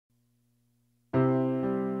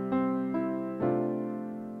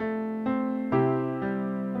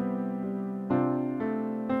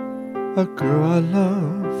A girl I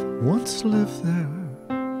love once lived there.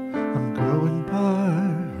 I'm going by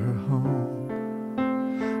her home.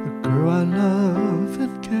 A girl I love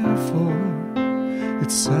and care for.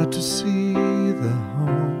 It's sad to see the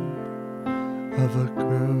home of a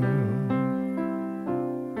girl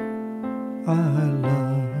I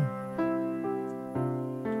love.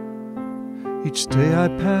 Each day I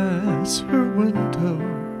pass her window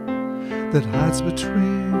that hides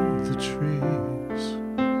between the trees,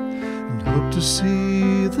 and hope to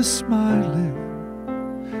see the smiling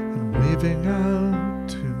and waving out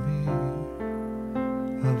to me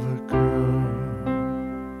of a girl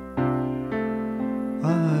I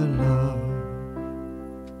love.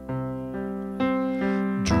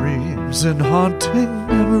 Dreams and haunting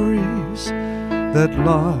memories that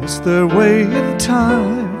lost their way in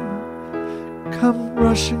time come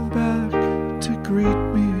rushing back to greet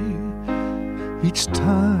me each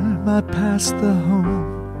time I pass the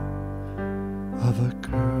home of a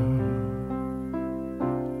girl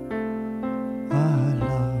I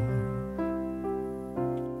love.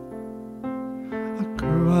 A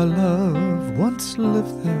girl I love once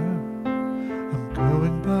lived there. I'm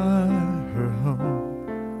going by her home.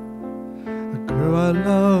 A girl I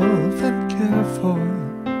love and care for.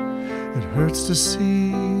 It hurts to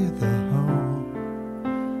see the home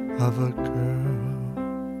of a girl